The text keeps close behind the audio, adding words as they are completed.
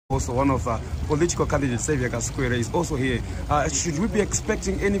Also, one of political candidates, Xavier Kasukuwere, is also here. Should we be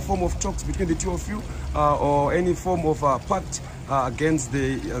expecting any form of talks between the two of you or any form of pact against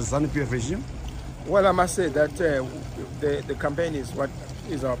the ZANU-PF regime? Well, I must say that the campaign is what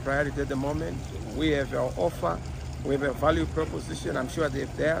is our priority at the moment. We have our offer, we have a value proposition, I'm sure they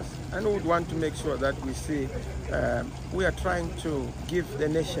have theirs, and we would want to make sure that we see we are trying to give the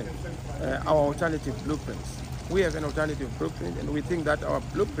nation our alternative blueprints. We have an alternative blueprint, and we think that our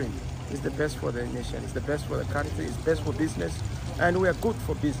blueprint is the best for the nation, it's the best for the country, it's best for business, and we are good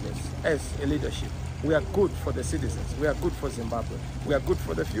for business as a leadership. We are good for the citizens, we are good for Zimbabwe, we are good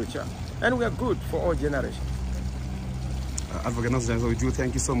for the future, and we are good for all generations. Advocate Nelson, we do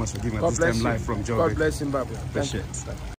thank you so much for giving us this time live from Joburg. God bless Zimbabwe. Appreciate it.